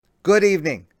Good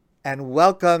evening, and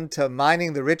welcome to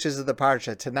Mining the Riches of the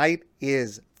Parsha. Tonight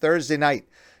is Thursday night,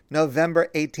 November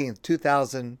 18th,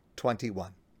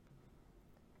 2021.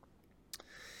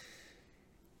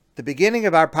 The beginning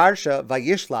of our Parsha,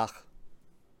 Vayishlach,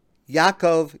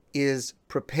 Yaakov is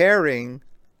preparing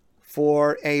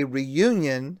for a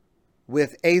reunion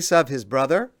with Esav, his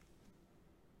brother,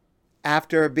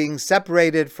 after being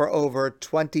separated for over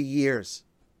 20 years.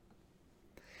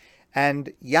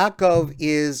 And Yaakov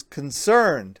is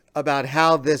concerned about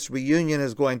how this reunion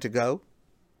is going to go.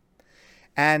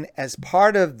 And as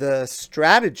part of the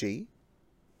strategy,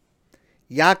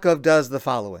 Yaakov does the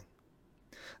following.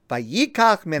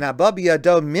 Vayikach min haba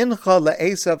biyado mincha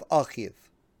le'esav achiv.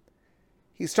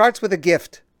 He starts with a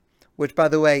gift, which, by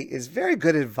the way, is very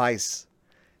good advice.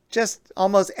 Just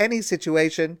almost any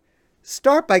situation,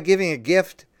 start by giving a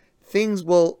gift. Things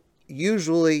will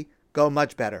usually go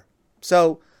much better.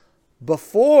 So,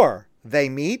 before they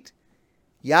meet,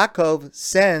 Yaakov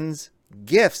sends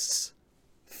gifts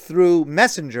through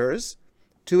messengers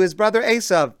to his brother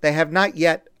Esav. They have not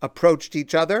yet approached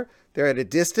each other. They're at a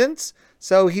distance.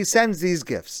 So he sends these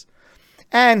gifts.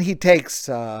 And he takes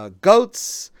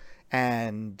goats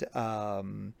and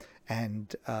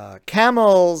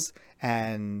camels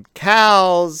and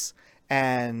cows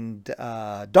and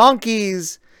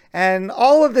donkeys and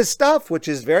all of this stuff, which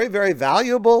is very, very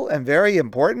valuable and very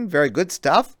important, very good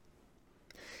stuff.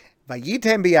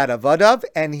 Vayitem biyad avadav,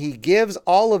 and he gives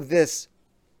all of this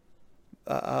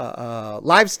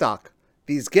livestock,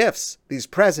 these gifts, these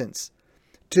presents,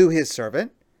 to his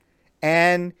servant.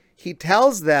 And he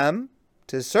tells them,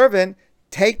 to his servant,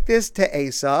 take this to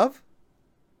Esav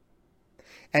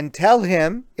and tell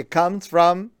him it comes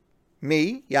from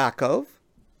me, Yaakov.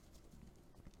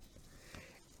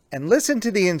 And listen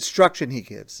to the instruction he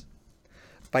gives.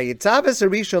 Vayitzaves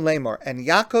harishon lemor, and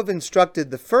Yaakov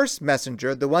instructed the first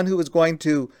messenger, the one who was going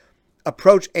to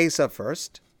approach Esav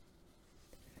first.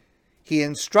 He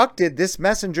instructed this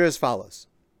messenger as follows: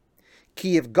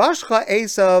 Ki yifgashcha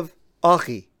Esav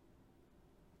achi.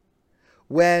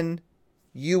 When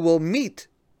you will meet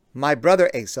my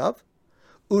brother Esav,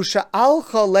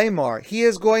 usha'alcha lemor, he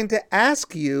is going to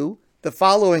ask you the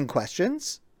following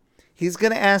questions. He's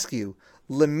going to ask you,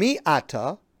 Lemi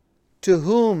ata, to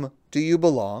whom do you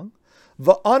belong?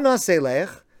 Va'ana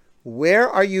selech, where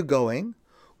are you going?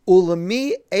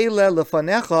 Ulemi ele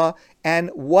lefanecha, and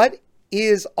what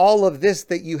is all of this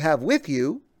that you have with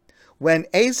you? When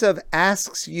Esav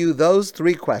asks you those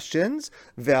three questions,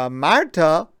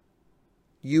 ve'amarta,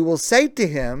 you will say to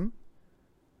him,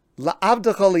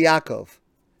 la'avdecha liYaakov,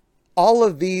 all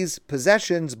of these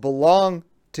possessions belong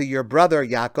to your brother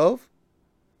Yaakov.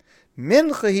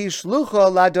 Mincha shlucha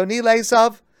ladoni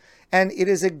le'esav, and it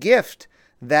is a gift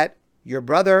that your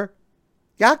brother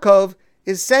Yaakov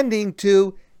is sending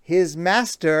to his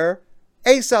master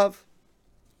Esav.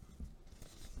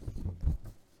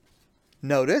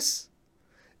 Notice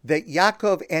that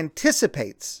Yaakov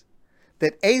anticipates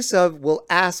that Esav will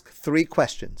ask three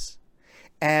questions,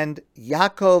 and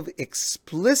Yaakov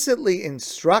explicitly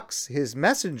instructs his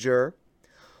messenger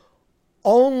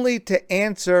only to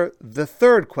answer the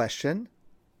third question,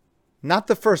 not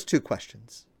the first two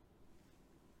questions.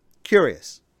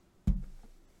 Curious.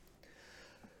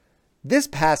 This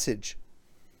passage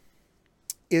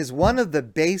is one of the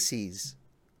bases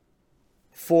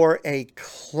for a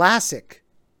classic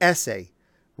essay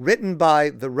written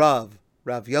by the Rav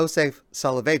Yosef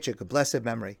Soloveitchik, of blessed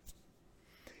memory.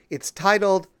 It's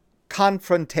titled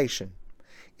Confrontation.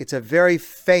 It's a very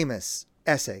famous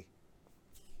essay.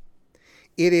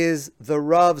 It is the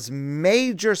Rav's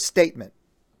major statement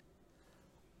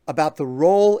about the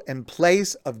role and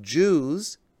place of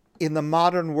Jews in the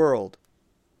modern world.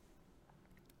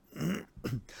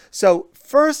 So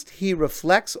first he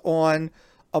reflects on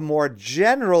a more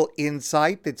general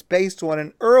insight that's based on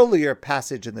an earlier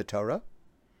passage in the Torah.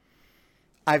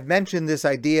 I've mentioned this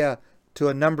idea to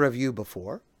a number of you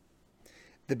before.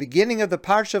 The beginning of the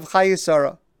Parsha of Chayei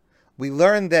Sarah, we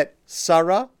learn that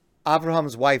Sarah,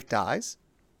 Abraham's wife, dies.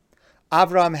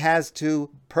 Abraham has to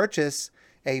purchase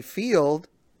a field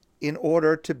in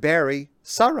order to bury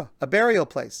Sarah, a burial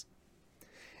place.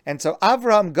 And so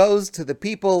Abraham goes to the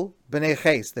people, Bnei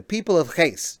Ches, the people of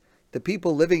Ches, the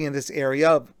people living in this area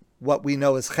of what we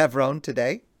know as Hebron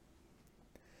today.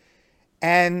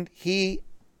 And he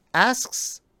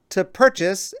asks to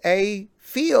purchase a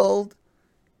field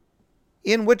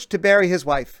in which to bury his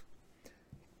wife.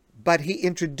 But he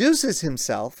introduces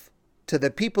himself to the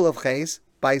people of Ches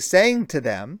by saying to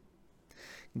them,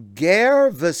 Ger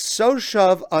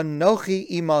v'soshav anochi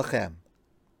imachem.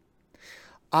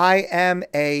 I am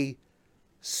a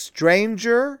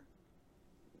stranger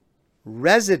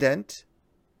resident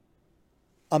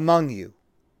among you.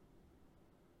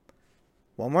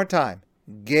 One more time.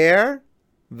 Ger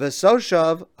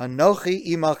v'soshav anochi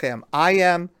imachem. I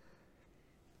am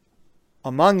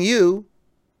among you.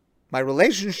 My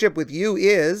relationship with you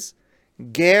is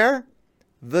ger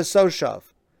v'soshav.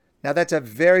 Now that's a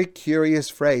very curious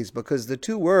phrase because the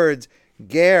two words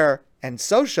ger and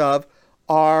soshav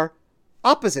are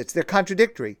opposites. They're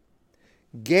contradictory.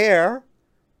 Ger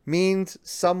means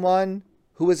someone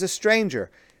who is a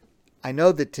stranger. I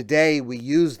know that today we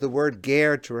use the word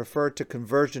ger to refer to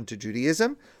conversion to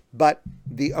Judaism, but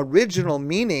the original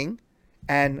meaning,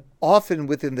 and often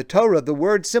within the Torah, the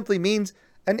word simply means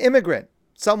an immigrant,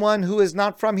 someone who is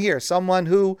not from here, someone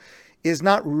who is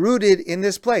not rooted in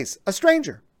this place, a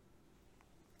stranger.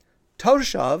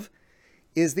 Toshav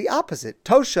is the opposite.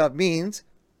 Toshav means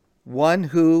one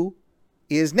who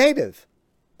is native,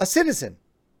 a citizen.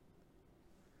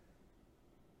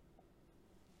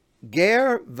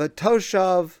 Ger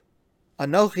v'toshav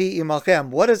anochi imachem.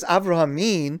 What does Avraham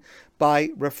mean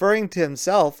by referring to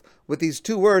himself with these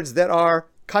two words that are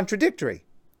contradictory?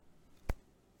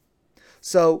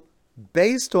 So,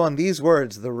 based on these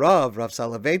words, the Rav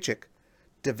Soloveitchik,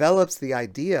 develops the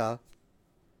idea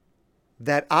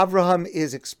that Avraham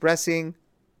is expressing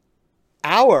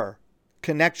our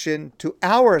connection to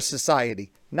our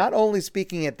society, not only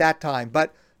speaking at that time,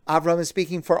 but Avraham is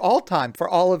speaking for all time, for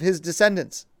all of his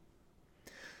descendants.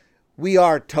 We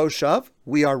are Toshav,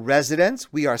 we are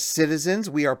residents, we are citizens,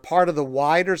 we are part of the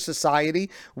wider society.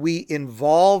 We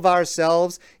involve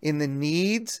ourselves in the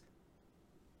needs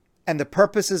and the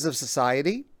purposes of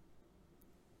society.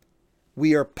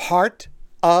 We are part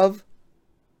of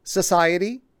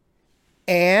society,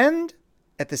 and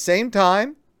at the same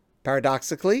time,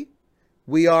 paradoxically,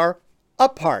 we are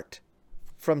apart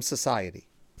from society.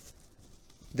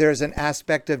 There's an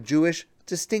aspect of Jewish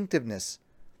distinctiveness.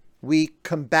 We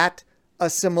combat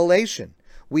assimilation.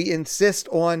 We insist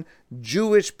on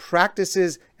Jewish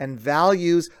practices and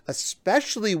values,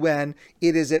 especially when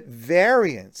it is at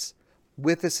variance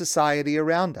with the society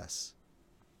around us.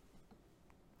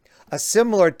 A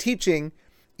similar teaching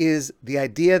is the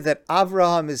idea that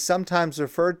Avraham is sometimes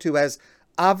referred to as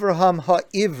Avraham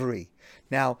ha'ivri.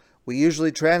 Now, we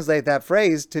usually translate that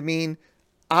phrase to mean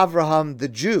Avraham the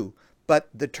Jew, but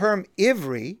the term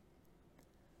Ivri,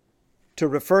 to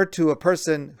refer to a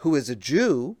person who is a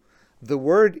Jew, the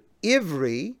word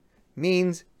Ivri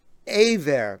means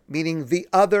Aver, meaning the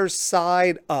other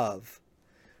side of,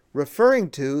 referring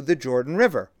to the Jordan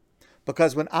River.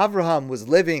 Because when Avraham was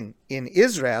living in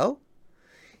Israel,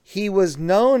 he was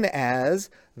known as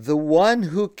the one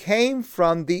who came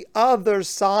from the other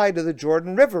side of the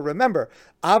Jordan River. Remember,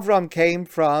 Avram came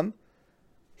from,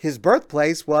 his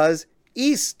birthplace was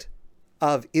east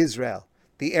of Israel,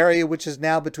 the area which is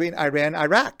now between Iran and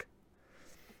Iraq.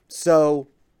 So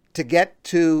to get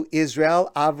to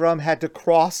Israel, Avram had to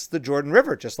cross the Jordan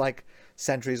River, just like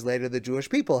centuries later the Jewish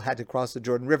people had to cross the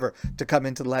Jordan River to come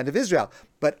into the land of Israel.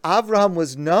 But Avram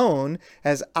was known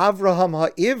as Avraham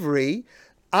ha'ivri,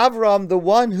 Avram, the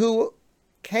one who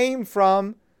came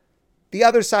from the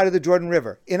other side of the Jordan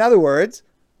River. In other words,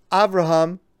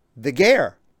 Avraham the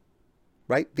ger,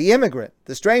 right? The immigrant,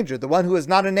 the stranger, the one who is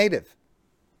not a native.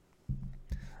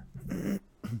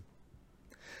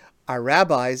 Our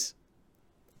rabbis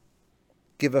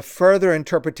give a further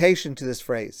interpretation to this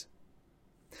phrase,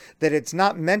 that it's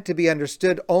not meant to be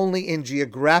understood only in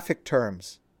geographic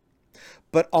terms,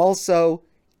 but also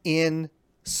in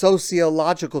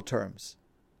sociological terms,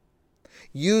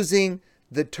 using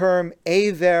the term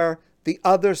Aver, the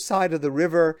other side of the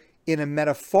river, in a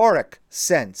metaphoric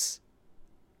sense,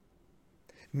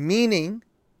 meaning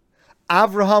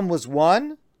Avraham was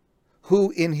one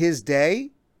who in his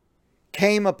day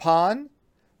came upon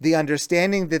the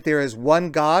understanding that there is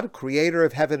one God, creator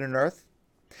of heaven and earth,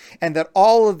 and that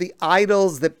all of the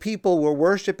idols that people were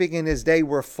worshiping in his day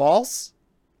were false.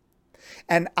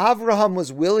 And Avraham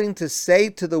was willing to say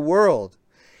to the world,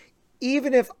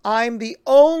 even if I'm the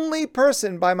only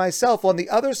person by myself on the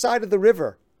other side of the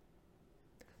river,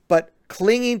 but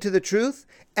clinging to the truth,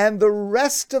 and the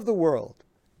rest of the world,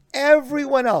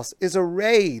 everyone else is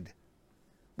arrayed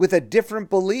with a different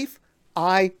belief,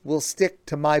 I will stick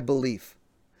to my belief.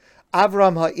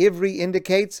 Avraham ha'ivri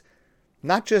indicates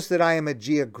not just that I am a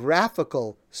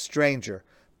geographical stranger,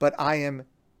 but I am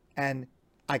an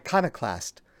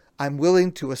iconoclast. I'm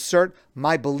willing to assert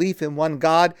my belief in one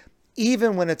God,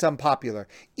 even when it's unpopular,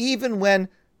 even when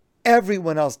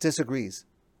everyone else disagrees.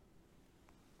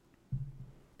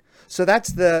 So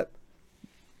that's the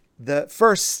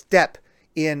first step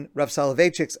in Rav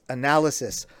Soloveitchik's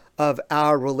analysis of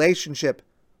our relationship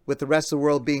with the rest of the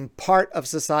world being part of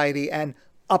society and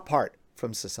apart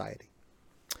from society.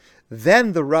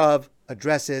 Then the Rav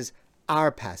addresses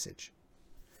our passage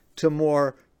to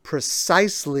more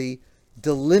precisely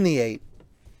delineate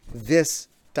this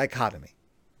dichotomy.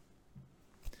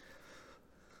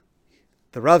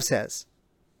 The Rav says,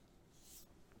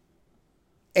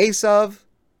 Esav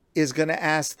is going to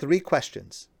ask 3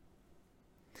 questions.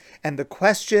 And the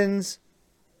questions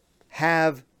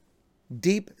have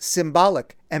deep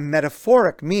symbolic and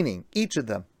metaphoric meaning, each of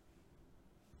them.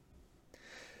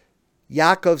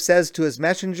 Yaakov says to his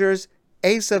messengers,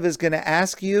 Esav is going to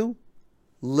ask you,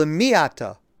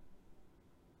 Lemiata,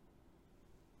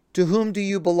 to whom do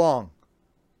you belong?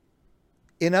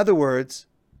 In other words,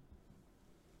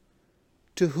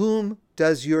 to whom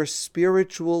does your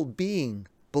spiritual being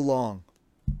belong?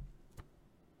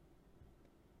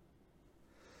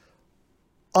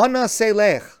 Ana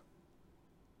selech,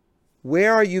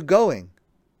 where are you going?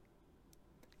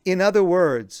 In other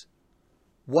words,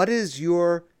 what is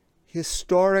your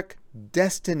historic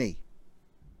destiny?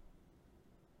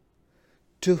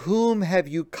 To whom have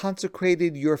you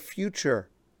consecrated your future?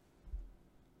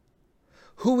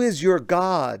 Who is your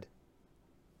God?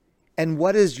 And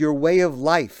what is your way of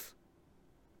life?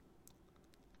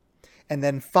 And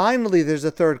then finally, there's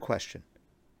a third question.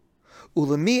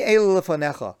 Ulemi elu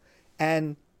lefanecha,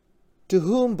 and to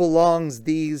whom belongs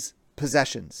these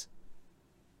possessions?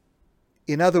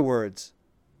 In other words,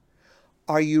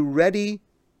 are you ready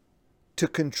to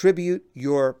contribute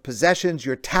your possessions,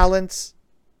 your talents,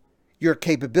 your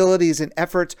capabilities and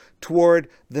efforts toward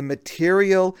the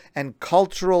material and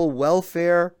cultural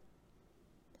welfare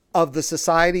of the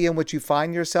society in which you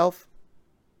find yourself?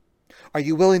 Are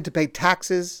you willing to pay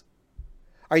taxes?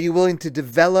 Are you willing to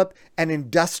develop and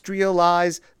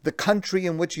industrialize the country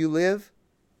in which you live?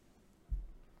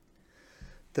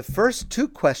 The first 2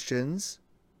 questions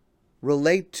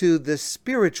relate to the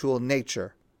spiritual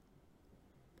nature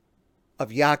of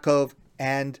Yaakov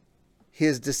and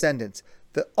his descendants.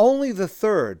 Only the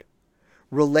third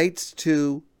relates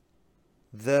to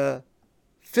the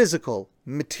physical,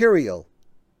 material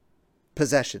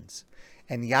possessions.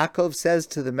 And Yaakov says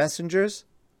to the messengers,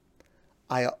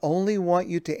 I only want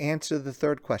you to answer the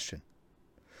third question.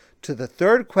 To the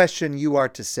third question, you are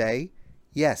to say,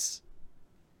 yes,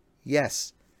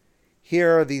 yes,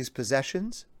 here are these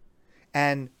possessions,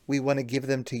 and we want to give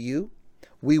them to you.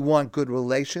 We want good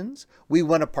relations. We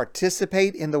want to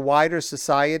participate in the wider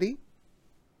society.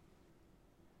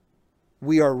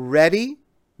 We are ready,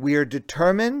 we are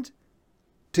determined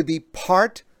to be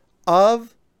part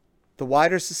of the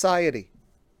wider society.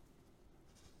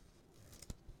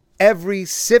 Every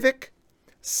civic,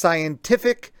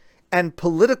 scientific, and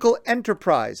political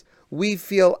enterprise, we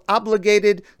feel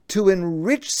obligated to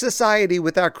enrich society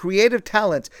with our creative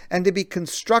talents and to be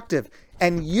constructive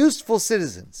and useful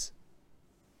citizens.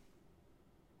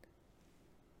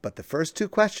 But the first 2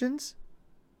 questions,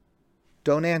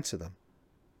 don't answer them.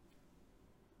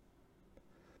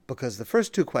 Because the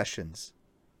first 2 questions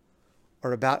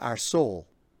are about our soul.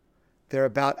 They're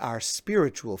about our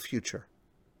spiritual future.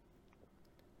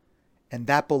 And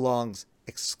that belongs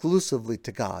exclusively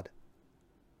to God.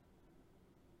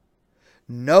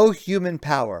 No human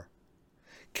power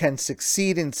can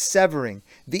succeed in severing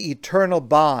the eternal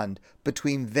bond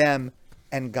between them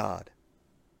and God.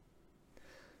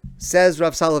 Says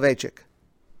Rav Soloveitchik,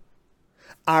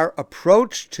 our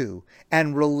approach to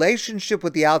and relationship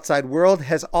with the outside world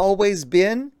has always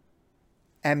been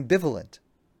ambivalent,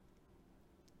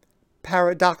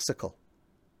 paradoxical.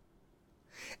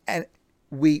 And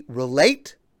we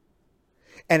relate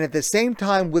and at the same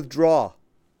time withdraw.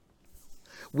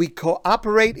 We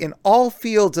cooperate in all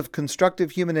fields of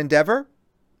constructive human endeavor,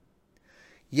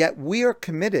 yet we are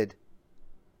committed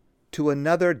to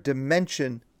another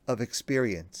dimension of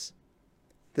experience,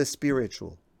 the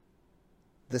spiritual,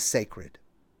 the sacred.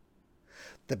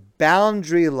 The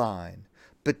boundary line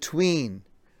between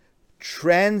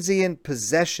transient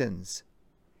possessions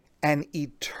and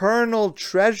eternal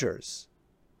treasures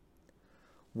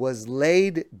was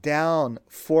laid down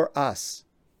for us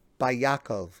by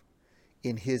Yaakov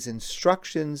in his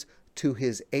instructions to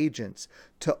his agents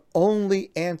to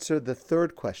only answer the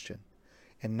third question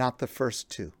and not the first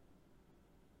 2.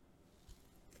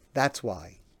 That's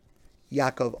why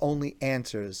Yaakov only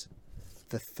answers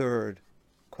the third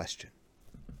question.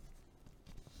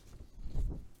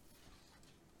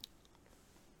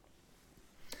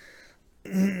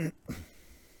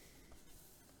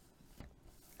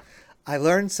 I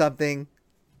learned something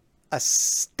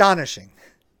astonishing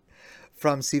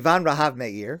from Sivan Rahav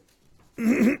Meir.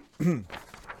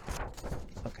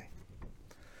 Okay.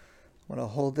 I want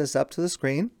to hold this up to the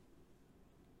screen.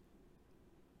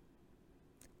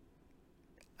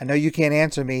 I know you can't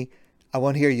answer me. I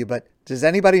won't hear you, but does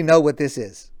anybody know what this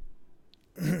is?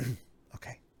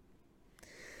 Okay.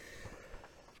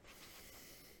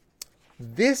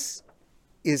 This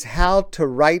is how to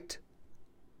write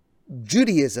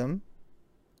Judaism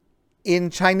in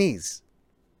Chinese.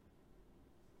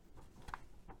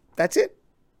 That's it.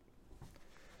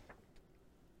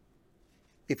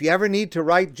 If you ever need to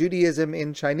write Judaism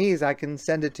in Chinese, I can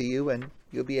send it to you and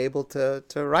you'll be able to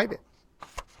write it.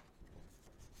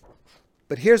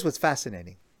 But here's what's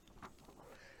fascinating.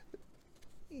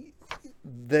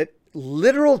 The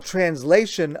literal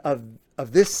translation of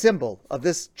this symbol, of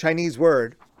this Chinese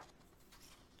word,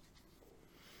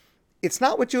 it's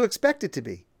not what you expect it to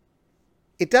be.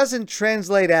 It doesn't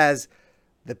translate as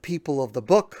the people of the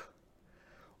book,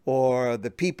 or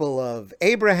the people of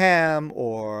Abraham,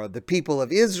 or the people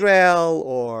of Israel,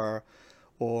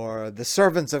 or the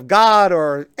servants of God,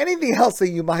 or anything else that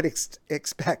you might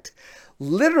expect.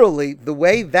 Literally, the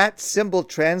way that symbol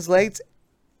translates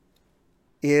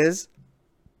is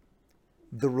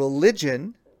the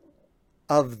religion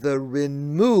of the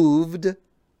removed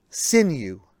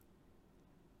sinew.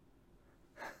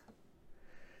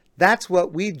 That's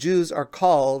what we Jews are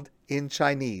called in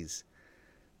Chinese.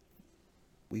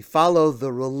 We follow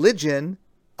the religion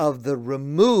of the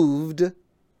removed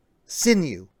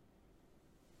sinew.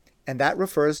 And that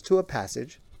refers to a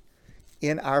passage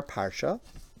in our Parsha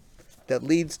that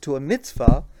leads to a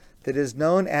mitzvah that is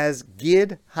known as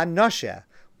Gid HaNosheh,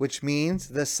 which means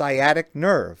the sciatic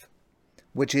nerve,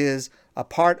 which is a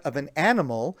part of an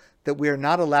animal that we are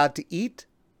not allowed to eat,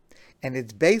 and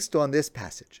it's based on this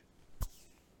passage.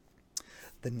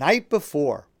 The night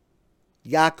before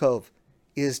Yaakov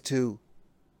is to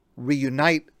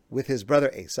reunite with his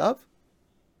brother Esav,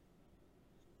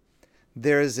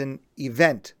 there is an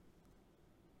event.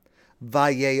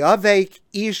 Vayeyavek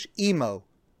ish imo,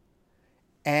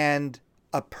 and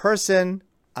a person,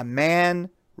 a man,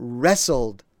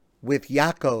 wrestled with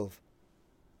Yaakov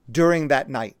during that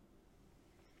night.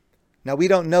 Now, we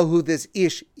don't know who this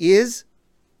ish is.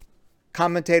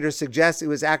 Commentators suggest it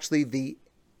was actually the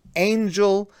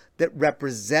angel that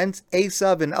represents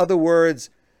Esav. In other words,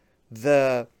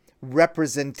 the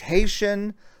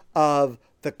representation of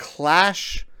the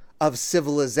clash of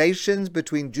civilizations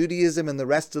between Judaism and the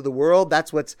rest of the world.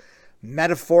 That's what's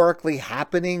metaphorically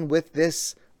happening with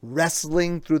this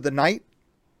wrestling through the night.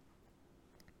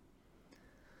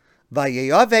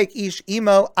 Vayeyavek ish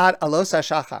imo ad alos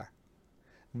hashachar.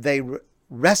 They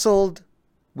wrestled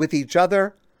with each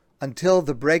other until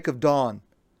the break of dawn.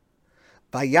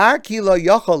 Vayar ki lo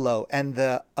yocholo, and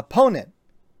the opponent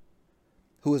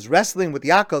who was wrestling with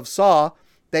Yaakov saw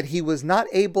that he was not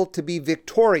able to be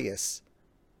victorious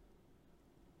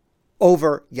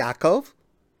over Yaakov.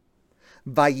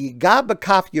 Vayiga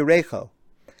b'kaf Yerecho,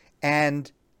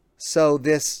 and so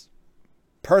this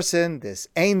person, this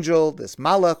angel, this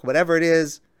malach, whatever it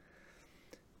is,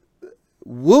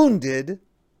 wounded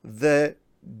the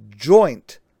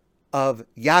joint of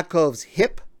Yaakov's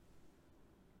hip,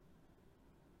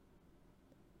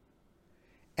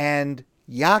 and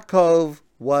Yaakov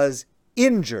was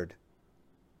injured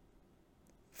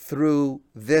through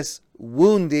this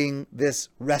wounding, this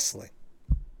wrestling.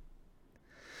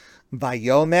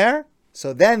 Vayomer,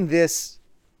 so then this,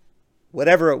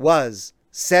 whatever it was,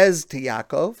 says to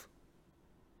Yaakov,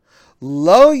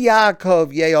 Lo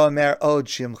Yaakov yeomer od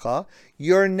shimcha,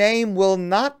 your name will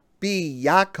not be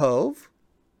Yaakov,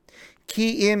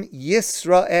 ki im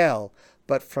Yisrael,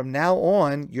 but from now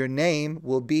on your name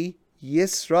will be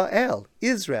Yisrael,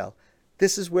 Israel.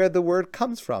 This is where the word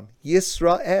comes from,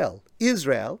 Yisrael,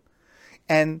 Israel.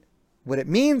 And what it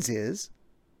means is,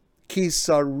 ki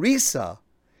sarisa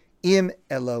im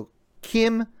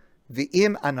Elokim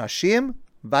v'im anashim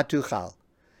vatuchal.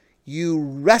 You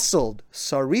wrestled,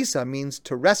 sarisa means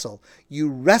to wrestle. You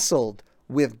wrestled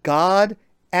with God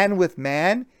and with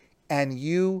man, and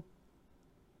you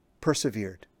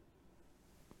persevered.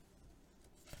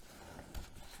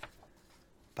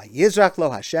 Vayizrach lo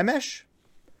hashemesh,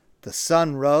 the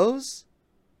sun rose,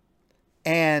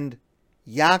 and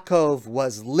Yaakov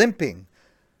was limping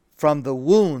from the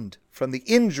wound, from the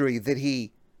injury that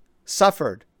he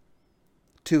suffered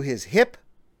to his hip,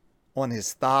 on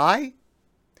his thigh.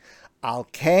 Al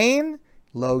kain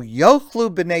lo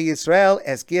yochlu b'nei Yisrael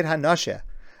es gid hanosheh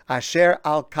asher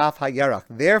al kaf hayarach.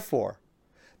 Therefore,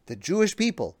 the Jewish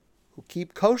people who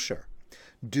keep kosher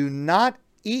do not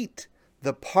eat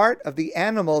the part of the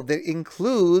animal that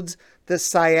includes the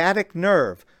sciatic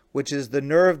nerve, which is the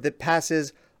nerve that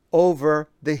passes over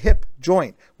the hip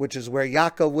joint, which is where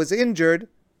Yaakov was injured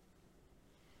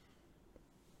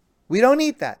We don't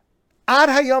eat that. Ad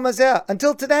hayom hazeh,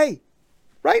 until today.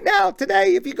 Right now,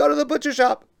 today, if you go to the butcher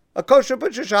shop, a kosher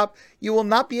butcher shop, you will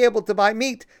not be able to buy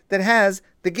meat that has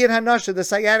the gid hanosha, the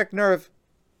sciatic nerve.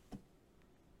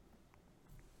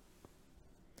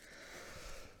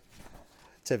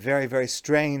 It's a very, very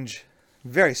strange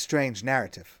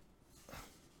narrative.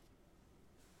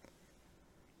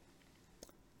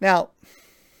 Now,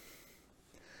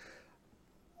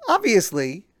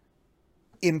 obviously,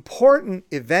 important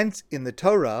events in the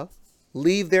Torah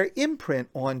leave their imprint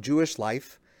on Jewish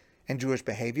life and Jewish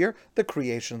behavior. The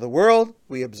creation of the world,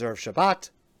 we observe Shabbat.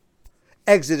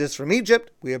 Exodus from Egypt,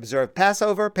 we observe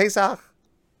Passover, Pesach.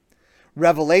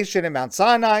 Revelation in Mount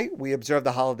Sinai, we observe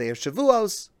the holiday of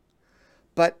Shavuos.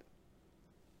 But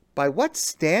by what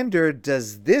standard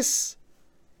does this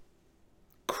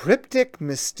cryptic,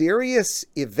 mysterious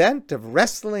event of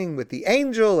wrestling with the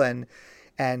angel and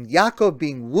Yaakov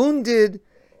being wounded,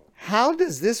 how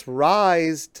does this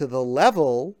rise to the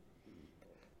level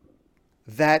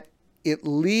that it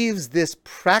leaves this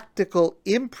practical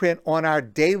imprint on our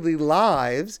daily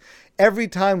lives? Every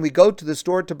time we go to the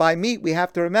store to buy meat, we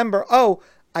have to remember, oh,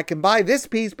 I can buy this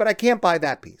piece, but I can't buy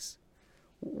that piece.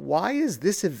 Why is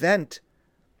this event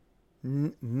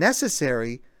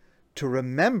necessary to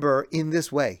remember in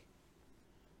this way?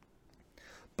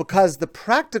 Because the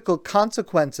practical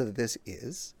consequence of this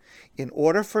is, in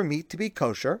order for meat to be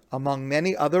kosher, among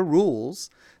many other rules,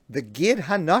 the gid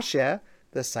hanoshe,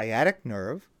 the sciatic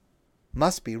nerve,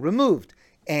 must be removed.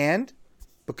 And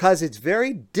because it's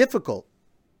very difficult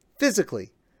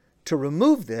physically to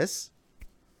remove this,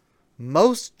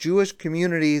 most Jewish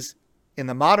communities in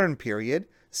the modern period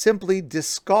simply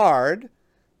discard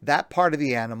that part of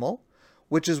the animal,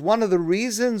 which is one of the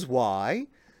reasons why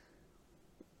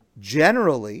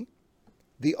generally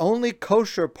the only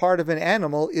kosher part of an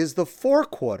animal is the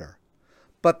forequarter.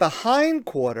 But the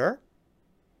hindquarter,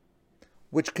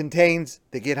 which contains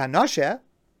the gid hanoshe,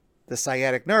 the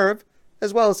sciatic nerve,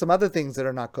 as well as some other things that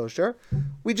are not kosher,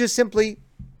 we just simply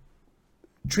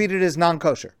treat it as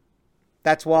non-kosher.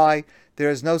 That's why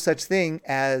there is no such thing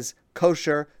as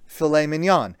kosher filet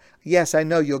mignon. Yes, I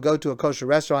know you'll go to a kosher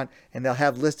restaurant and they'll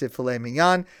have listed filet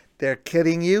mignon. They're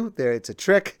kidding you. It's a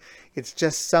trick. It's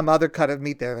just some other cut of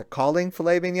meat they're calling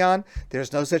filet mignon.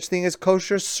 There's no such thing as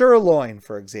kosher sirloin,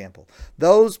 for example.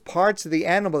 Those parts of the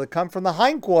animal that come from the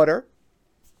hindquarter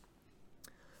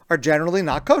are generally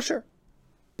not kosher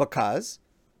because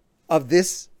of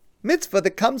this mitzvah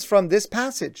that comes from this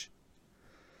passage.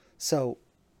 So,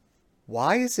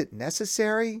 why is it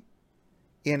necessary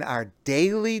in our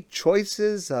daily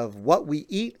choices of what we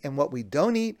eat and what we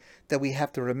don't eat that we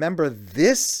have to remember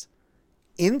this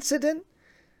incident?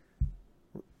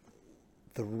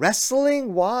 The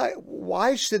wrestling,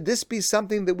 why should this be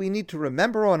something that we need to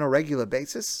remember on a regular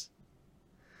basis?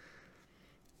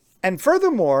 And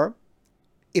furthermore,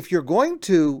 if you're going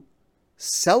to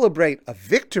celebrate a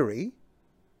victory,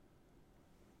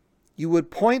 you would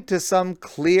point to some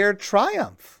clear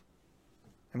triumph.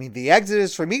 I mean, the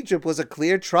Exodus from Egypt was a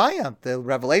clear triumph. The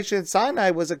revelation at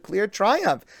Sinai was a clear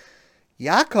triumph.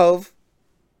 Yaakov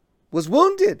was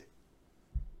wounded.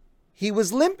 He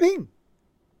was limping.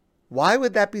 Why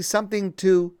would that be something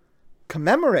to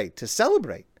commemorate, to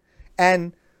celebrate?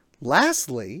 And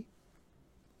lastly,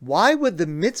 why would the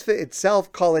mitzvah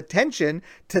itself call attention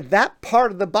to that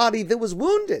part of the body that was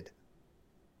wounded,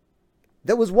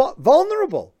 that was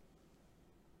vulnerable?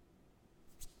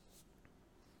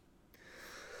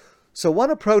 So one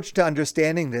approach to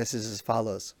understanding this is as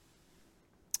follows.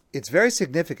 It's very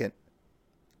significant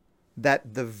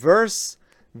that the verse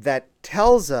that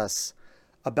tells us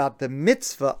about the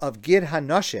mitzvah of gid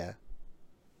hanoshe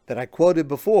that I quoted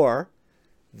before,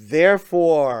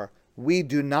 therefore we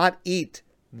do not eat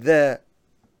the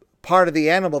part of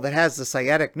the animal that has the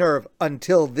sciatic nerve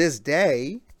until this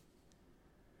day,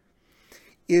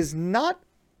 is not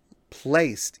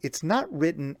placed, it's not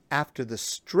written after the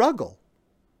struggle,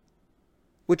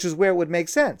 which is where it would make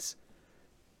sense.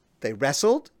 They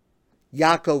wrestled,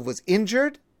 Yaakov was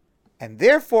injured, and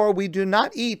therefore we do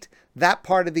not eat that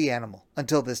part of the animal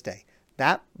until this day.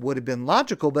 That would have been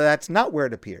logical, but that's not where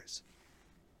it appears.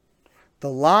 The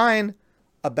line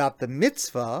about the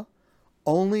mitzvah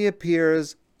only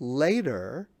appears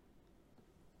later,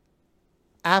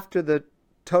 after the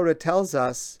Torah tells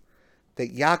us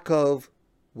that Yaakov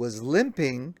was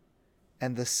limping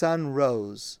and the sun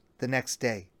rose the next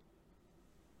day.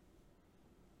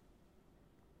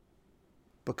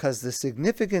 Because the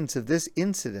significance of this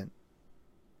incident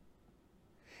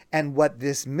and what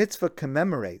this mitzvah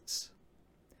commemorates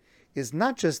is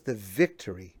not just the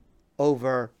victory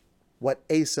over what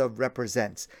Esav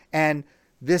represents. And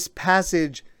this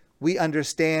passage we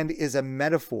understand is a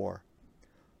metaphor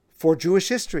for Jewish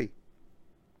history,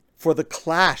 for the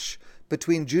clash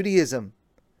between Judaism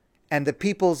and the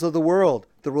peoples of the world,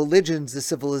 the religions, the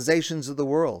civilizations of the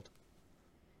world.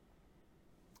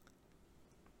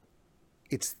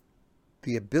 It's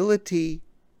the ability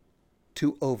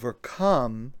to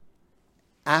overcome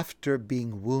after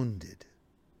being wounded.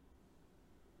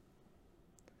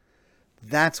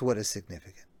 That's what is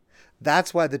significant.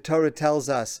 That's why the Torah tells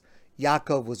us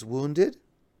Yaakov was wounded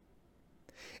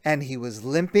and he was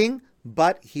limping,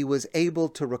 but he was able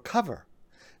to recover.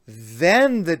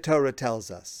 Then the Torah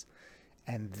tells us,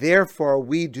 and therefore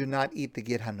we do not eat the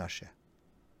Gid HaNosheh.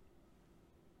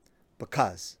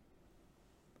 Because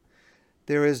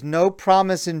there is no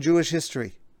promise in Jewish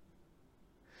history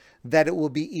that it will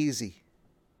be easy,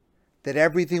 that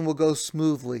everything will go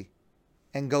smoothly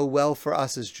and go well for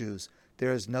us as Jews.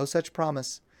 There is no such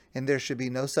promise, and there should be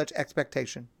no such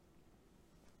expectation.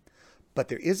 But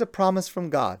there is a promise from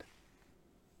God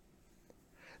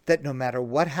that no matter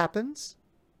what happens,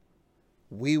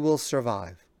 we will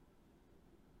survive,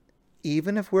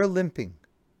 even if we're limping.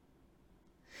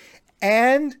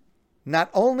 And not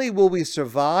only will we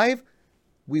survive,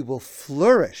 we will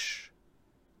flourish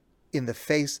in the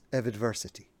face of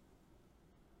adversity.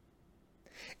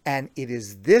 And it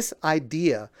is this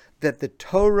idea that the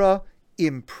Torah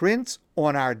imprints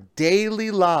on our daily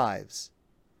lives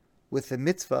with the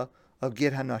mitzvah of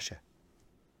Gid HaNosheh.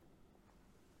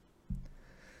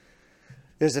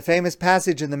 There's a famous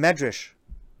passage in the Medrash.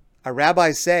 Our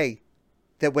rabbis say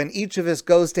that when each of us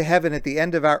goes to heaven at the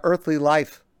end of our earthly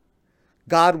life,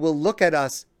 God will look at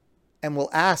us and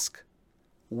will ask,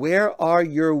 "Where are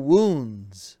your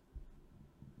wounds?"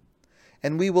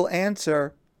 And we will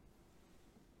answer,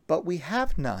 "But we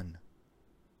have none."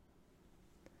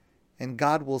 And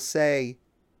God will say,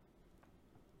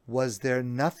 "Was there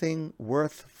nothing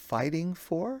worth fighting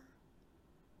for?"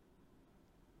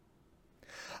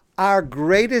 Our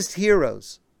greatest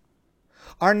heroes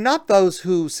are not those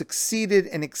who succeeded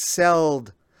and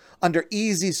excelled under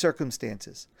easy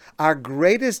circumstances. Our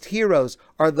greatest heroes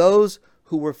are those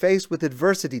who were faced with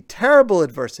adversity, terrible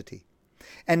adversity.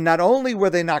 And not only were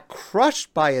they not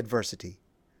crushed by adversity,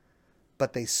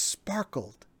 but they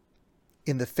sparkled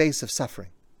in the face of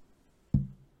suffering.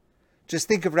 Just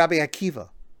think of Rabbi Akiva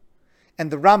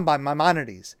and the Rambam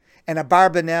Maimonides and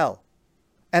Abarbanel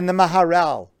and the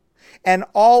Maharal and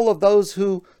all of those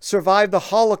who survived the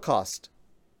Holocaust.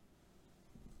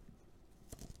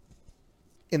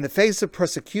 In the face of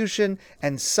persecution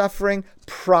and suffering,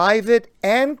 private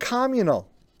and communal,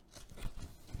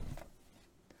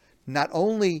 not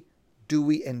only do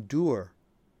we endure,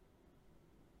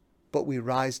 but we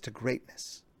rise to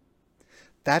greatness.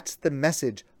 That's the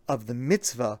message of the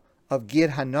mitzvah of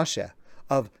Gid HaNosheh,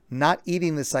 of not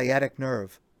eating the sciatic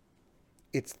nerve.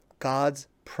 It's God's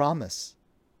promise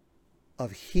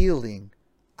of healing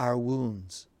our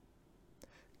wounds.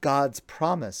 God's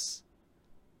promise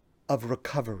of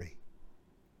recovery.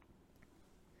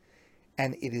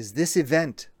 And it is this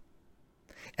event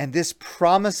and this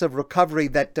promise of recovery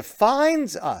that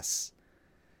defines us.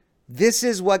 This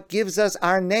is what gives us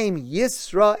our name,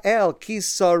 Yisrael,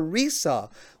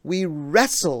 Kisarisa. We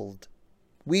wrestled,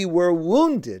 we were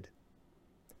wounded,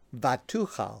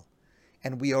 Vatuchal,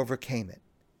 and we overcame it,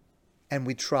 and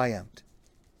we triumphed,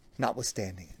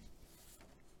 notwithstanding it.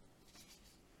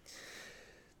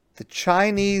 The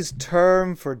Chinese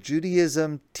term for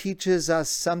Judaism teaches us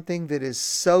something that is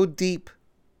so deep,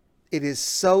 it is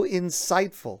so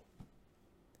insightful,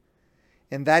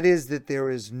 and that is that there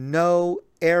is no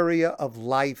area of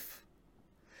life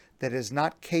that is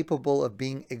not capable of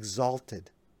being exalted,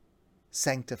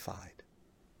 sanctified.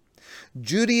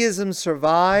 Judaism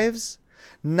survives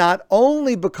not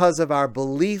only because of our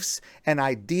beliefs and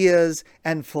ideas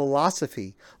and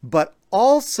philosophy, but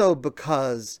also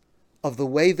because of the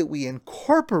way that we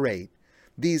incorporate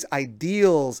these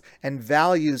ideals and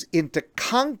values into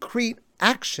concrete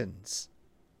actions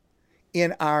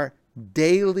in our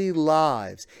daily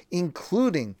lives,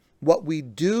 including what we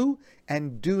do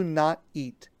and do not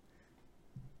eat.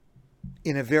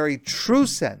 In a very true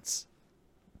sense,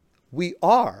 we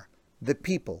are the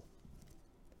people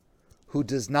who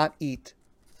does not eat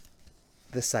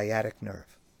the sciatic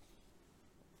nerve.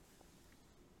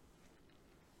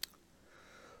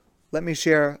 Let me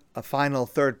share a final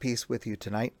third piece with you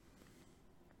tonight.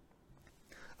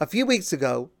 A few weeks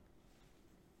ago,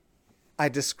 I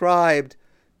described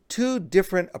two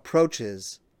different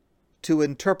approaches to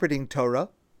interpreting Torah,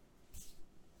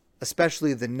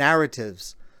 especially the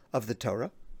narratives of the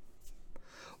Torah.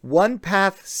 One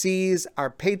path sees our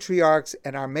patriarchs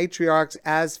and our matriarchs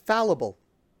as fallible.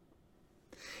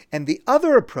 And the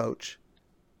other approach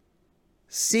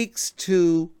seeks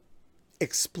to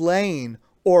explain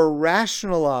or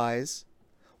rationalize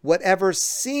whatever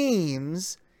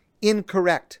seems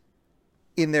incorrect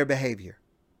in their behavior.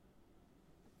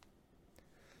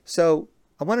 So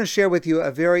I want to share with you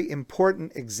a very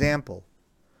important example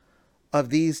of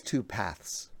these two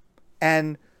paths.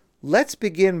 And let's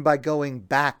begin by going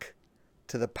back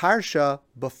to the Parsha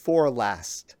before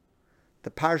last,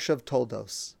 the Parsha of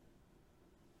Toldos.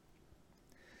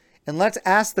 And let's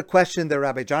ask the question that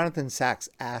Rabbi Jonathan Sacks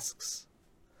asks.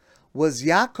 Was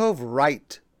Yaakov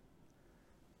right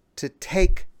to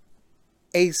take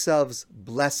Esav's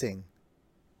blessing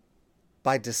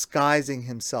by disguising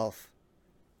himself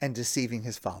and deceiving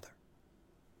his father?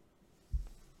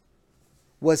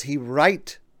 Was he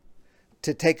right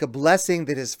to take a blessing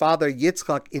that his father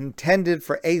Yitzchak intended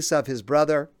for Esav, his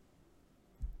brother?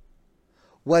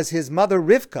 Was his mother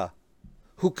Rivka,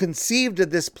 who conceived of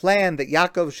this plan that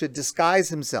Yaakov should disguise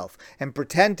himself and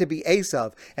pretend to be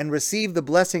Esav and receive the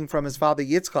blessing from his father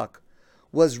Yitzchak,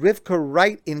 was Rivka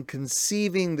right in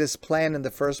conceiving this plan in the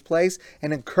first place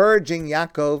and encouraging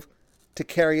Yaakov to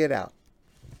carry it out?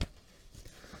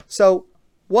 So,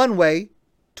 one way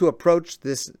to approach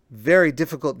this very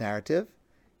difficult narrative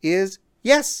is,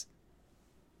 yes,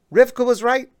 Rivka was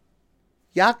right.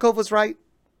 Yaakov was right.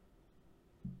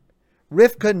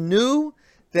 Rivka knew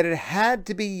that it had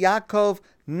to be Yaakov,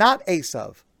 not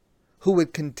Esav, who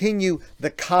would continue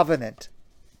the covenant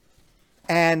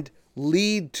and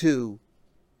lead to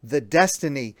the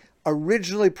destiny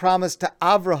originally promised to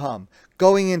Abraham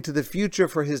going into the future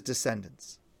for his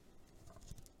descendants.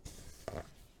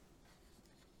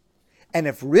 And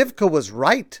if Rivka was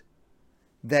right,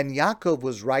 then Yaakov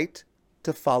was right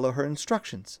to follow her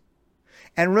instructions.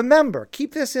 And remember,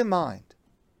 keep this in mind.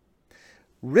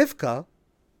 Rivka,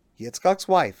 Yitzchak's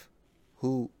wife,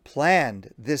 who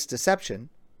planned this deception,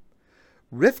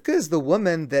 Rivka is the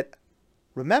woman that,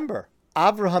 remember,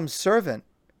 Abraham's servant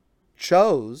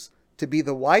chose to be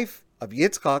the wife of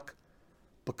Yitzchak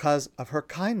because of her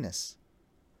kindness.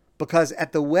 Because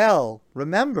at the well,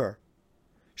 remember,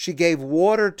 she gave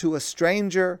water to a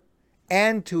stranger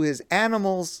and to his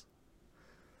animals.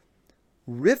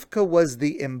 Rivka was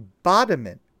the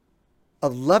embodiment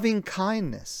of loving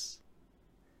kindness.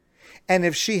 And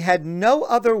if she had no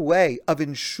other way of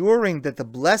ensuring that the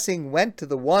blessing went to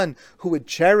the one who would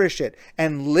cherish it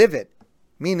and live it,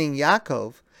 meaning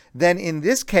Yaakov, then in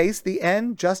this case the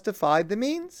end justified the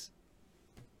means.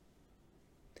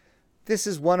 This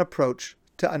is one approach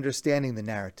to understanding the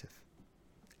narrative.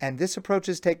 And this approach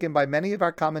is taken by many of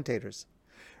our commentators.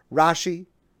 Rashi,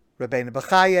 Rabbeinu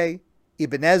Bechaye,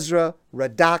 Ibn Ezra,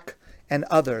 Radak, and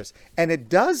others. And it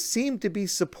does seem to be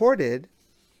supported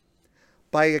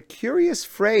by a curious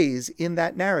phrase in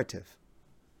that narrative.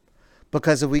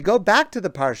 Because if we go back to the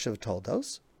Parsha of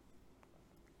Toldos,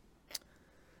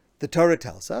 the Torah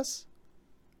tells us,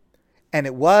 and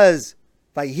it was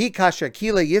Vayihi kasher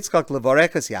kila Yitzchak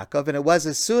levarekas Yaakov, and it was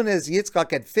as soon as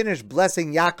Yitzchak had finished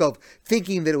blessing Yaakov,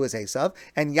 thinking that it was Esav,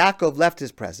 and Yaakov left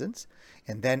his presence,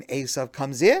 and then Esav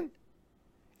comes in,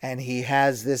 and he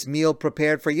has this meal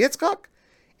prepared for Yitzchak,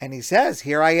 and he says,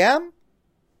 "Here I am.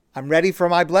 I'm ready for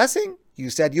my blessing. You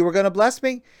said you were going to bless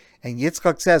me." And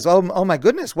Yitzchak says, oh my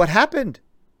goodness, what happened?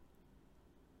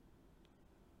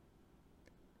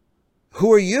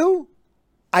 Who are you?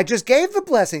 I just gave the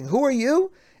blessing. Who are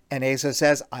you? And Esav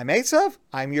says, I'm Esav.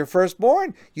 I'm your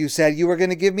firstborn. You said you were going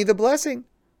to give me the blessing.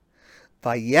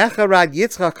 Vayecharad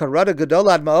Yitzchak harada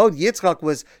gadolad ma'od. Yitzchak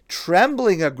was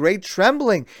trembling, a great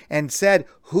trembling, and said,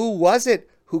 who was it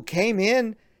who came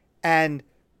in and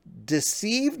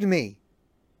deceived me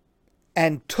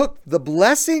and took the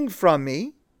blessing from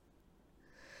me?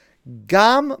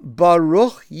 Gam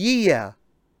baruch yiyeh.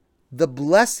 The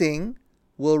blessing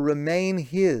will remain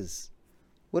his.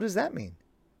 What does that mean?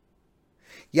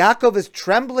 Yaakov is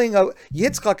trembling,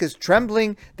 Yitzchak is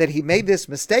trembling that he made this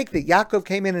mistake, that Yaakov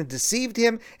came in and deceived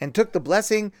him and took the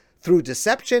blessing through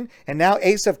deception, and now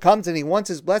Esav comes and he wants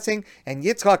his blessing, and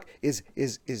Yitzchak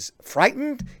is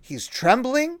frightened, he's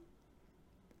trembling,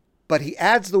 but he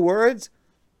adds the words,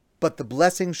 but the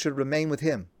blessing should remain with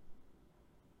him.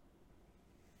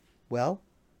 Well,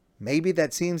 maybe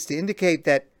that seems to indicate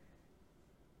that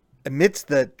amidst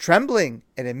the trembling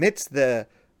and amidst the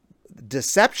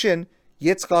deception,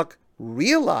 Yitzchak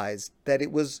realized that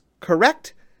it was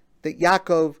correct that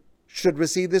Yaakov should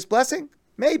receive this blessing.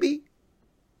 Maybe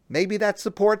that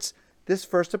supports this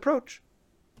first approach.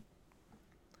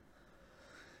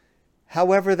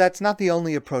 However, that's not the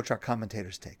only approach our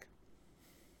commentators take.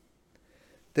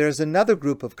 There's another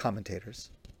group of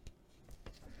commentators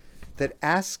that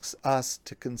asks us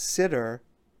to consider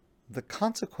the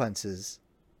consequences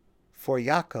for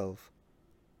Yaakov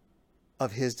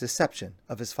of his deception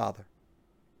of his father.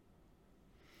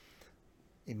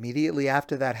 Immediately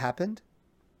after that happened,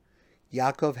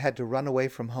 Yaakov had to run away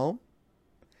from home.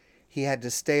 He had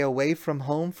to stay away from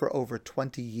home for over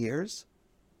 20 years.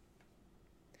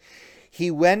 He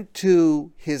went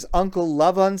to his uncle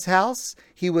Lavan's house.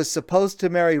 He was supposed to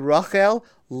marry Rachel.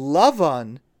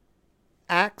 Lavan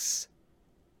acts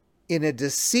in a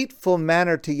deceitful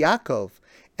manner to Yaakov.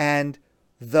 And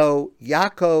though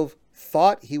Yaakov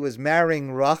thought he was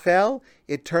marrying Rachel,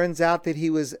 it turns out that he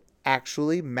was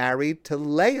actually married to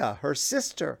Leah, her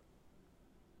sister.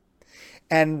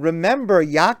 And remember,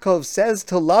 Yaakov says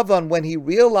to Lavan when he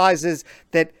realizes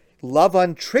that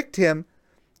Lavan tricked him,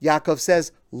 Yaakov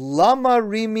says, Lama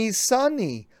rimi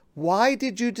sani, why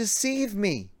did you deceive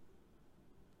me?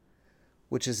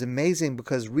 Which is amazing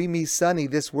because rimi sani,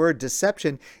 this word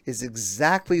deception, is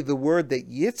exactly the word that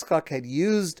Yitzchak had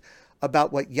used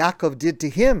about what Yaakov did to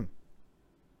him.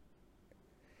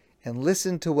 And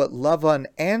listen to what Lavan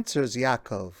answers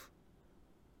Yaakov.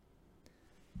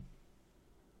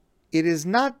 It is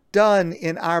not done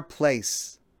in our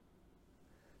place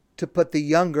to put the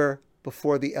younger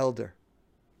before the elder,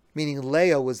 meaning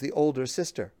Leah was the older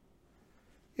sister.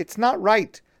 It's not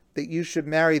right that you should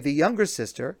marry the younger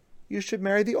sister. You should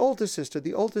marry the older sister.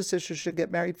 The older sister should get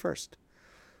married first.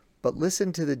 But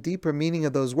listen to the deeper meaning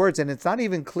of those words, and it's not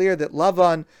even clear that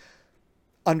Lavan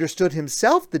understood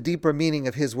himself the deeper meaning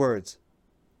of his words.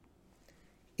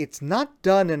 It's not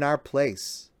done in our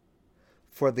place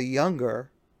for the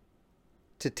younger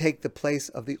to take the place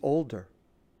of the older.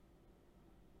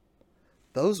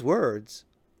 Those words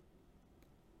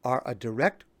are a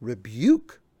direct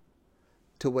rebuke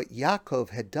to what Yaakov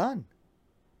had done.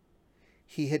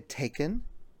 He had taken,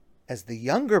 as the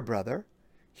younger brother,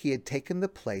 he had taken the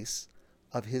place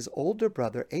of his older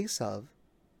brother Esav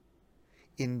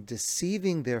in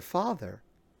deceiving their father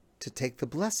to take the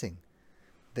blessing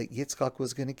that Yitzchak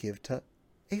was going to give to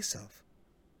Esav.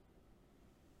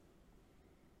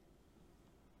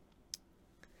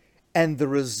 And the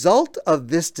result of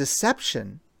this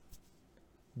deception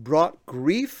brought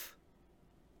grief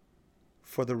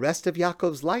for the rest of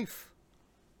Yaakov's life.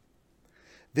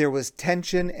 There was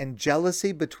tension and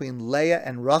jealousy between Leah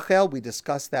and Rachel. We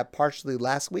discussed that partially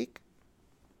last week.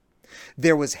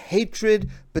 There was hatred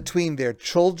between their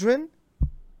children.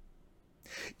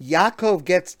 Yaakov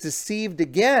gets deceived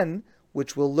again,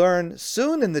 which we'll learn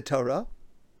soon in the Torah,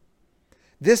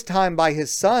 this time by his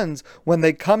sons, when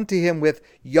they come to him with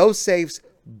Yosef's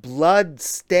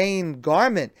blood-stained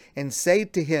garment and say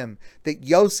to him that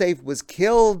Yosef was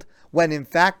killed when in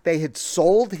fact they had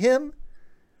sold him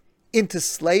into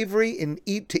slavery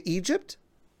to Egypt.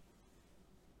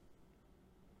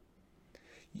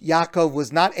 Yaakov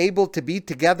was not able to be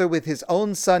together with his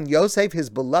own son Yosef, his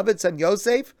beloved son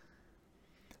Yosef,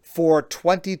 for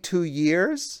 22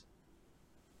 years.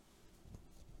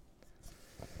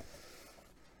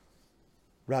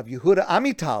 Rav Yehuda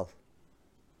Amital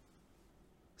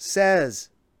says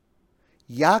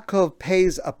Yaakov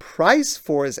pays a price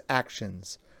for his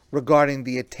actions regarding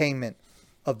the attainment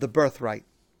of the birthright.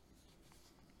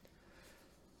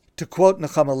 To quote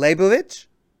Nechama Leibovitch,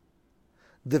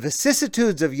 the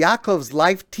vicissitudes of Yaakov's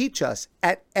life teach us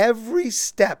at every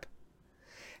step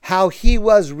how he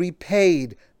was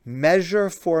repaid measure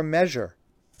for measure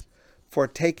for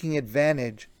taking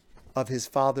advantage of his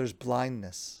father's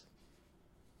blindness.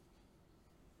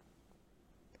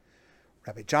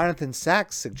 Rabbi Jonathan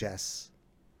Sacks suggests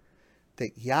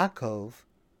that Yaakov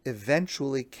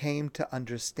eventually came to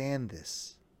understand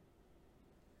this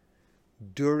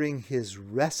during his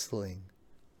wrestling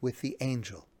with the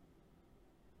angel.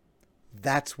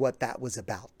 That's what that was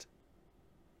about.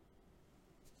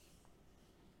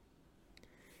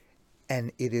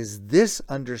 And it is this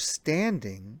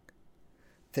understanding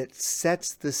that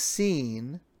sets the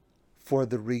scene for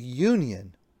the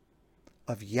reunion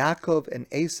of Yaakov and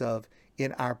Esav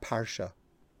in our Parsha.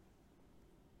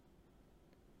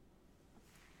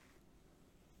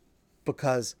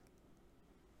 Because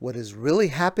what is really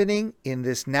happening in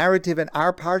this narrative in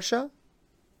our Parsha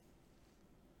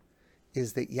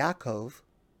is that Yaakov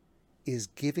is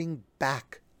giving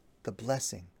back the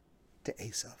blessing to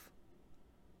Esav.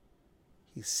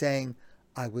 He's saying,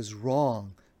 I was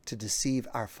wrong to deceive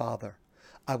our father.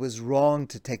 I was wrong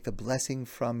to take the blessing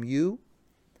from you.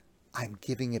 I'm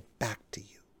giving it back to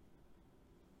you.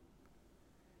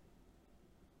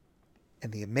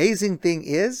 And the amazing thing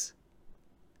is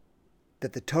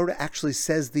that the Torah actually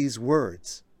says these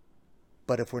words.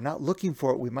 But if we're not looking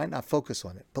for it, we might not focus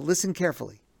on it. But listen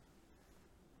carefully.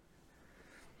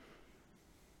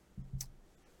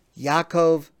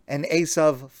 Yaakov and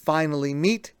Esav finally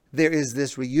meet. There is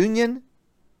this reunion.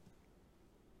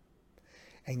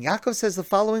 And Yaakov says the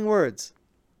following words: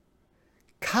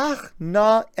 Kach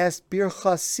na es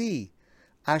birchasi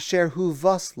asher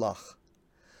huvas lach.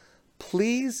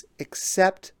 Please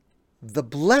accept the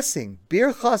blessing,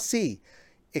 birchasi,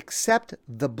 accept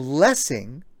the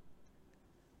blessing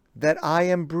that I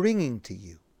am bringing to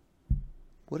you.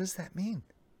 What does that mean?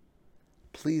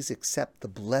 Please accept the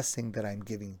blessing that I'm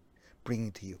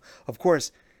bringing to you. Of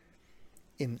course,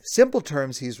 in simple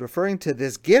terms, he's referring to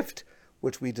this gift,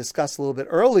 which we discussed a little bit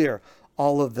earlier,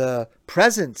 all of the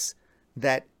presents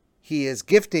that he is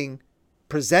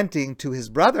presenting to his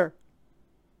brother.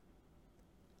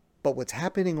 But what's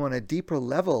happening on a deeper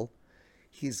level,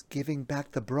 he's giving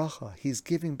back the bracha. He's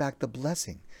giving back the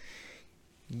blessing.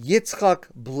 Yitzchak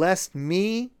blessed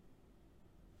me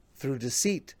through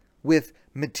deceit, with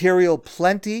material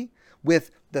plenty,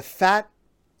 with the fat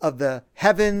of the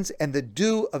heavens and the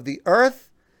dew of the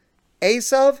earth.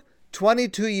 Esav,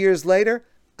 22 years later,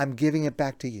 I'm giving it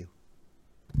back to you.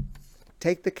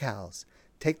 Take the cows,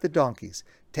 take the donkeys,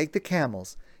 take the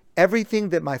camels, everything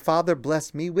that my father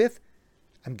blessed me with,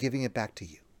 I'm giving it back to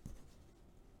you.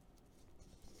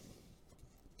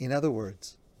 In other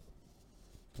words,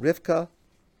 Rivka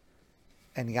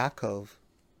and Yaakov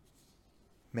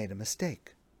made a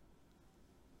mistake.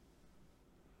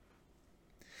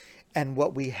 And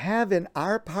what we have in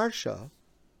our parsha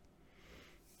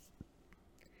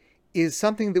is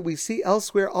something that we see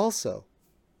elsewhere also,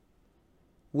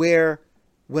 where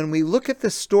when we look at the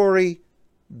story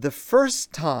the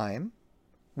first time,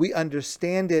 we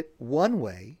understand it one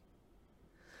way,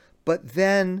 but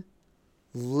then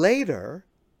later,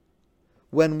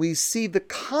 when we see the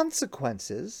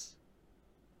consequences,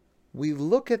 we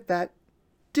look at that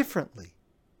differently.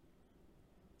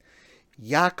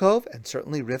 Yaakov, and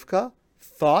certainly Rivka,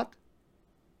 thought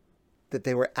that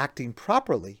they were acting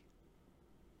properly.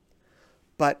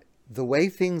 But the way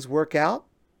things work out,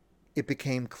 it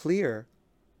became clear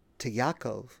to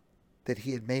Yaakov that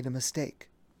he had made a mistake.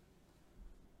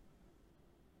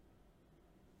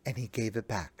 And he gave it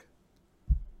back.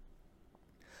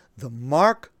 The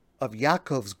mark of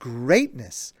Yaakov's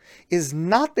greatness is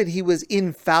not that he was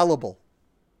infallible,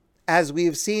 as we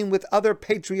have seen with other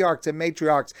patriarchs and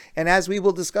matriarchs, and as we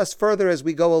will discuss further as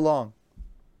we go along.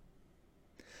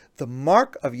 The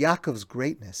mark of Yaakov's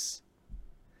greatness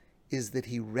is that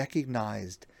he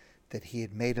recognized that he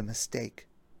had made a mistake,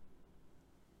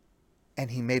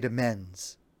 and he made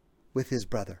amends with his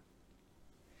brother.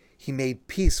 He made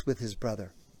peace with his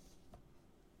brother.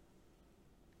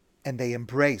 And they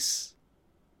embrace,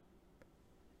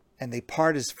 and they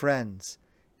part as friends,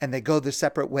 and they go their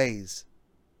separate ways.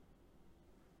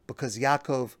 Because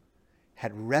Yaakov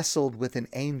had wrestled with an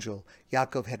angel.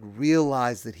 Yaakov had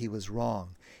realized that he was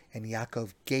wrong, and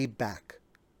Yaakov gave back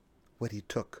what he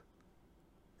took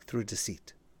through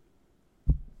deceit.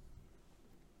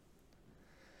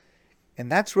 And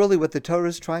that's really what the Torah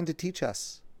is trying to teach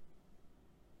us.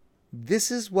 This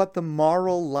is what the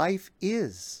moral life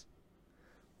is.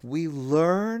 We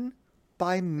learn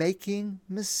by making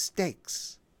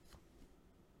mistakes.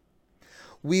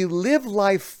 We live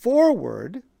life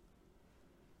forward,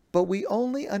 but we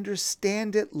only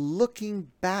understand it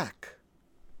looking back.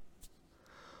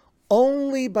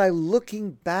 Only by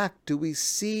looking back do we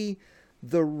see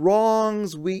the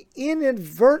wrongs we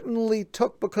inadvertently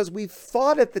took because we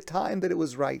thought at the time that it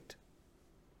was right.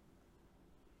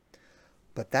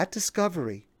 But that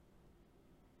discovery,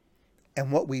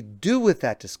 and what we do with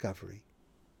that discovery,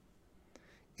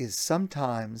 is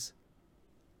sometimes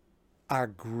our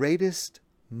greatest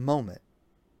moment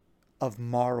of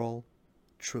moral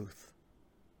truth.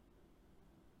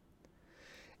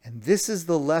 And this is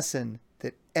the lesson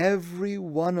that every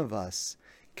one of us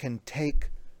can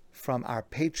take from our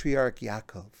patriarch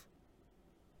Yaakov.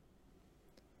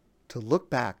 To look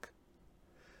back,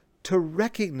 to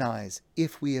recognize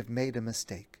if we have made a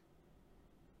mistake,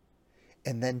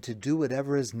 and then to do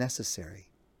whatever is necessary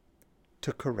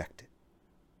to correct it.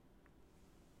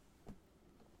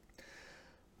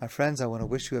 My friends, I want to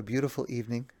wish you a beautiful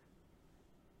evening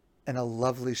and a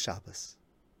lovely Shabbos.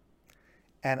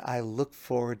 And I look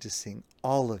forward to seeing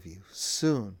all of you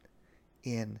soon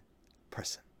in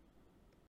person.